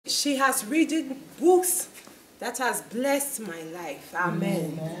she has written books that has blessed my life.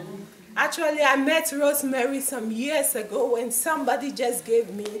 Amen. Amen. Actually, I met Rosemary some years ago when somebody just gave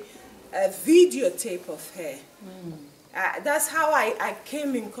me a videotape of her. That's how I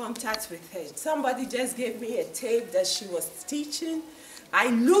came in contact with her. Somebody just gave me a tape that she was teaching. I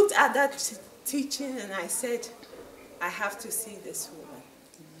looked at that teaching and I said, I have to see this woman.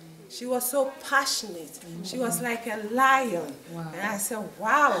 She was so passionate. She was like a lion. Wow. And I said,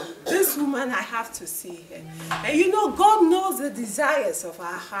 wow, this woman, I have to see her. And you know, God knows the desires of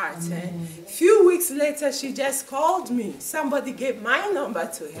our hearts. A few weeks later, she just called me. Somebody gave my number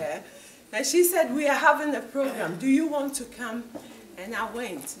to her. And she said, we are having a program. Do you want to come? And I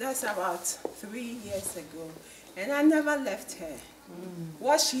went. That's about 3 years ago. And I never left her.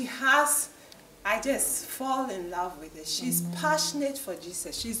 What she has, I just fall in love with her. She's passionate for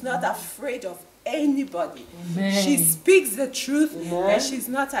Jesus. She's not afraid of anybody. Amen. She speaks the truth and she's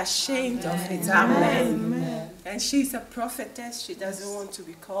not ashamed of it. Amen. Amen. And she's a prophetess. She doesn't want to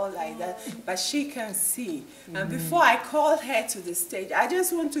be called like that, but she can see. And before I call her to the stage, I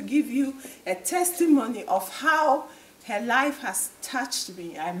just want to give you a testimony of how her life has touched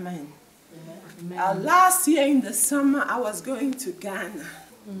me. Amen. Last year in the summer, I was going to Ghana.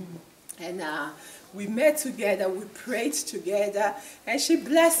 And we met together, we prayed together, and she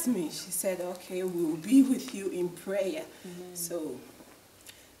blessed me. She said, okay, we will be with you in prayer. So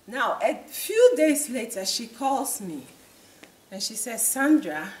now, a few days later, she calls me, and she says,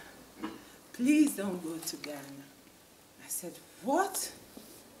 Sandra, please don't go to Ghana. I said, what?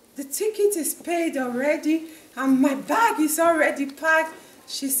 The ticket is paid already, and my bag is already packed.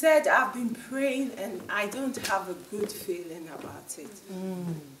 She said, I've been praying and I don't have a good feeling about it.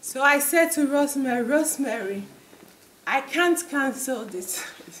 So I said to Rosemary, Rosemary, I can't cancel this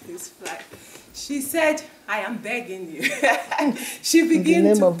flight. She said, I am begging you. She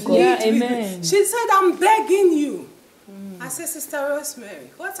began to plead with me. She said, I'm begging you. I said, Sister Rosemary,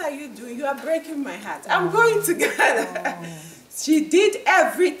 what are you doing? You are breaking my heart. I'm going to Ghana. She did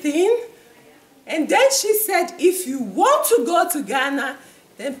everything. And then she said, if you want to go to Ghana,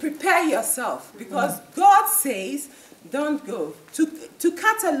 then prepare yourself, because God says, don't go. To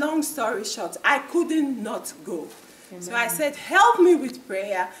cut a long story short, I couldn't not go. So I said, help me with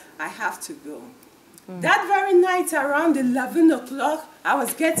prayer, I have to go. That very night around 11 o'clock, I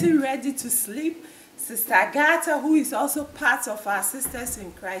was getting ready to sleep. Sister Agatha, who is also part of our Sisters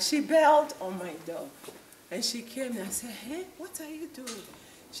in Christ, she belled on my door. And she came and I said, hey, what are you doing?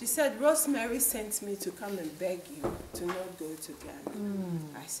 She said, Rosemary sent me to come and beg you to not go to Ghana.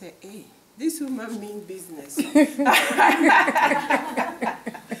 I said, hey, this woman means business.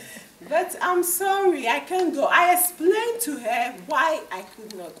 But I'm sorry, I can't go. I explained to her why I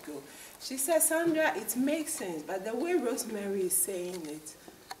could not go. She said, Sandra, it makes sense, but the way Rosemary is saying it,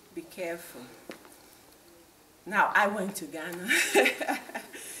 be careful. Now, I went to Ghana.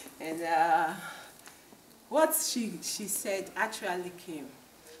 And what she said actually came.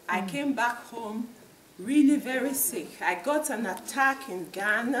 I came back home really very sick. I got an attack in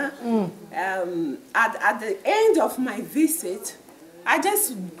Ghana. At the end of my visit, I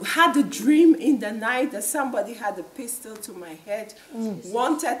just had a dream in the night that somebody had a pistol to my head,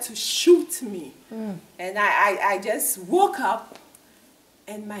 wanted to shoot me. And I just woke up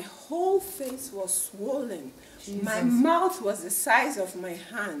and my whole face was swollen. Jesus. My mouth was the size of my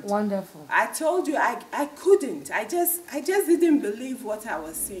hand. Wonderful. I told you I couldn't. I just didn't believe what I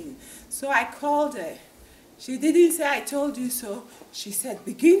was seeing. So I called her. She didn't say I told you so. She said,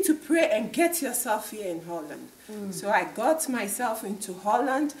 begin to pray and get yourself here in Holland. So I got myself into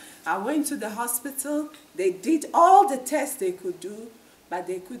Holland. I went to the hospital. They did all the tests they could do, but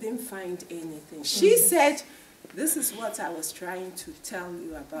they couldn't find anything. She said, this is what I was trying to tell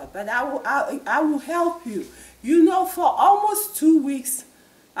you about, but I will help you. You know, for almost 2 weeks,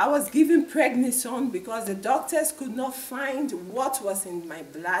 I was given prednisone because the doctors could not find what was in my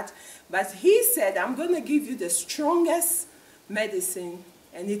blood. But he said, I'm going to give you the strongest medicine,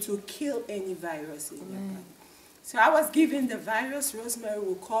 and it will kill any virus in your body. So I was given the virus. Rosemary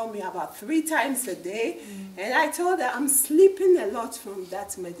will call me about 3 times a day. And I told her, I'm sleeping a lot from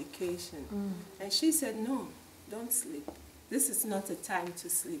that medication. And she said, no. Don't sleep. This is not a time to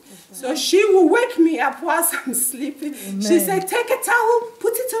sleep. So she will wake me up whilst I'm sleeping. She said, take a towel,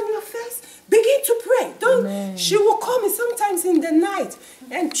 put it on your face, begin to pray. Don't. She will call me sometimes in the night.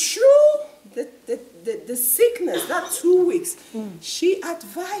 And through the sickness, that 2 weeks, she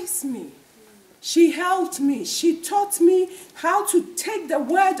advised me. She helped me. She taught me how to take the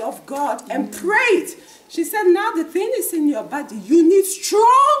word of God and pray it. She said, now the thing is in your body. You need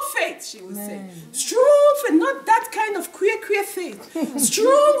strong faith, she would say. Strong faith, not that kind of queer faith.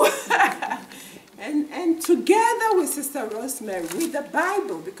 Strong. And together with Sister Rosemary, with the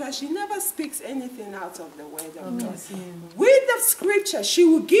Bible, because she never speaks anything out of the word of God. With the scripture, she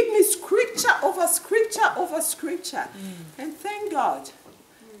will give me scripture over scripture over scripture. And thank God,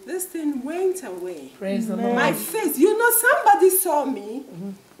 this thing went away. Praise the Lord. My faith, you know, somebody saw me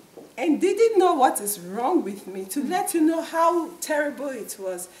and didn't know what is wrong with me, to let you know how terrible it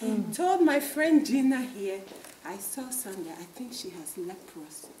was. Told my friend Gina here, I saw Sunday, I think she has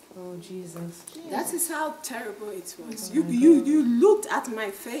leprosy. Oh, Jesus. That is how terrible it was. You looked at my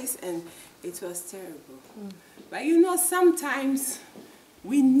face and it was terrible. But you know, sometimes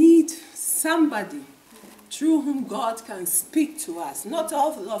we need somebody through whom God can speak to us. Not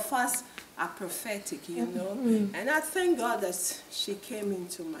all of us are prophetic, you know. And I thank God that she came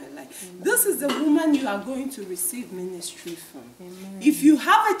into my life. This is the woman you are going to receive ministry from. If you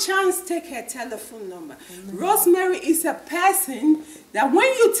have a chance, take her telephone number. Rosemary is a person that when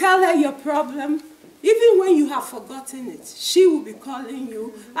you tell her your problem, even when you have forgotten it, she will be calling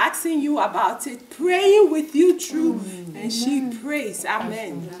you, asking you about it, praying with you through, and she prays.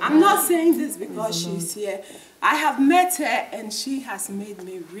 Amen. I'm not saying this because she's here. I have met her and she has made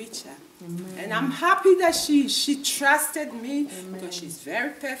me richer. And I'm happy that she trusted me because she's very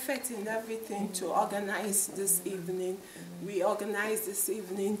perfect in everything to organize this evening. We organized this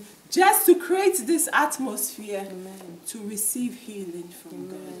evening just to create this atmosphere to receive healing from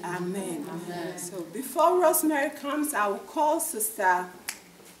God. Amen. So before Rosemary comes, I will call Sister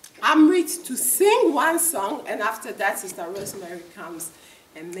Amrit to sing one song, and after that Sister Rosemary comes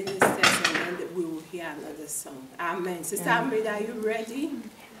and ministers, and then we will hear another song. Amen. Sister Amrit, are you ready?